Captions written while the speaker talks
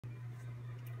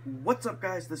What's up,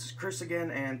 guys? This is Chris again,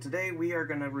 and today we are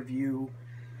going to review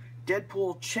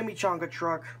Deadpool Chimichanga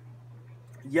Truck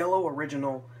Yellow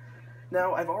Original.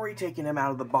 Now, I've already taken him out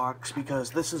of the box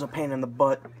because this is a pain in the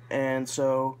butt, and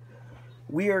so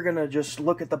we are going to just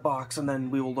look at the box and then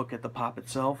we will look at the pop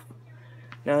itself.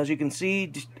 Now, as you can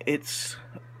see, it's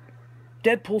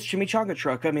Deadpool's Chimichanga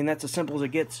Truck. I mean, that's as simple as it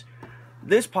gets.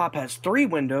 This pop has 3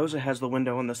 windows. It has the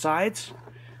window on the sides,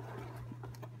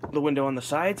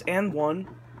 and one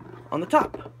on the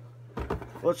top.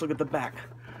 Let's look at the back.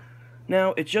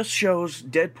 Now, it just shows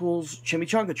Deadpool's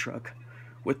Chimichanga Truck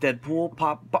with Deadpool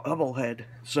pop bubblehead.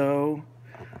 So,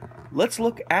 let's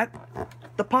look at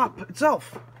the pop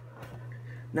itself.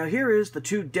 Now, here is the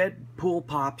 2 Deadpool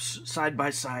pops side by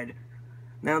side.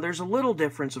 Now, there's a little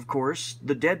difference, of course.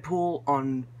 The Deadpool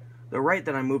on the right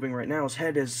that I'm moving right now, his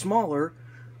head is smaller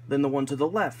than the one to the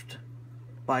left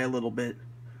by a little bit.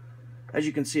 As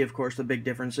you can see, of course, the big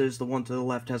difference is the one to the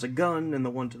left has a gun, and the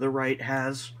one to the right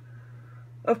has,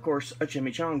 of course, a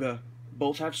chimichanga.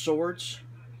 Both have swords,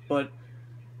 but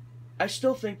I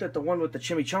still think that the one with the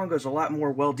chimichanga is a lot more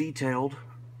well-detailed.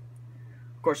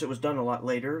 Of course, it was done a lot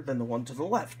later than the one to the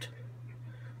left.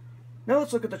 Now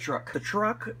let's look at the truck. The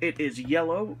truck, it is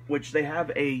yellow, which they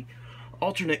have a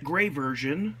alternate gray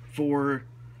version for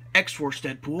X-Force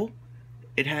Deadpool.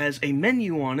 It has a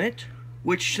menu on it,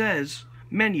 which says,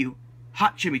 menu,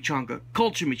 hot chimichanga,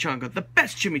 cold chimichanga, the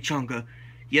best chimichanga,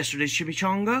 yesterday's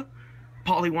chimichanga,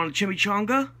 Polly wanted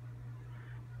chimichanga,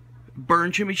 burn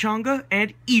chimichanga,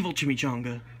 and evil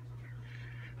chimichanga.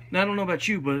 Now, I don't know about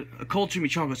you, but a cold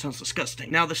chimichanga sounds disgusting.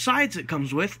 Now, the sides it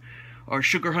comes with are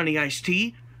sugar honey iced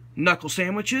tea, knuckle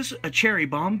sandwiches, a cherry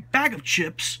bomb, bag of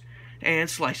chips, and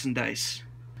slice and dice.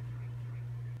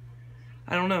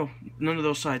 I don't know. None of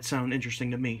those sides sound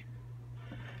interesting to me.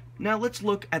 Now let's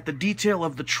look at the detail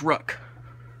of the truck.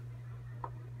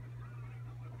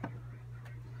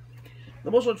 The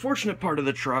most unfortunate part of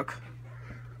the truck,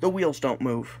 the wheels don't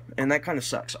move, and that kind of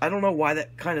sucks. I don't know why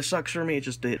that kind of sucks for me, it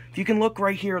just did. If you can look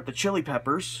right here at the chili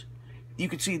peppers, you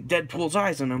can see Deadpool's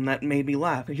eyes in them. That made me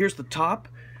laugh. Here's the top,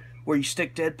 where you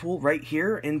stick Deadpool right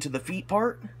here into the feet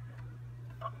part.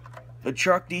 The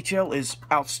truck detail is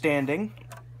outstanding.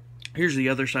 Here's the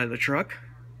other side of the truck.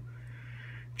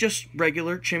 Just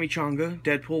regular chimichanga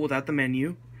Deadpool without the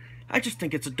menu. I just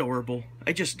think it's adorable.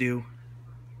 I just do.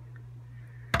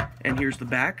 And here's the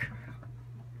back.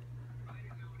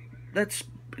 That's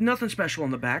nothing special on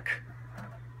the back.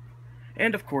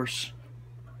 And of course,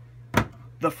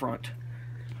 the front.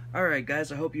 Alright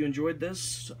guys, I hope you enjoyed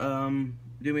this. Do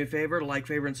me a favor, like,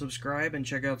 favorite, and subscribe, and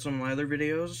check out some of my other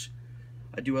videos.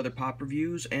 I do other pop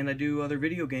reviews, and I do other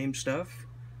video game stuff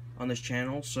on this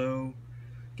channel, so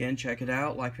again, check it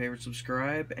out, like, favorite,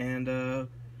 subscribe, and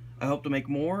I hope to make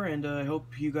more, and I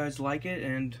hope you guys like it,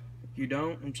 and if you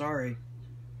don't, I'm sorry.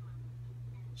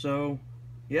 So,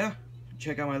 yeah,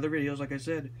 check out my other videos, like I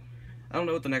said. I don't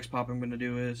know what the next pop I'm going to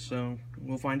do is, so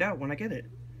we'll find out when I get it.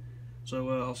 So,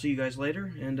 I'll see you guys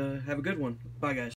later, and have a good one. Bye, guys.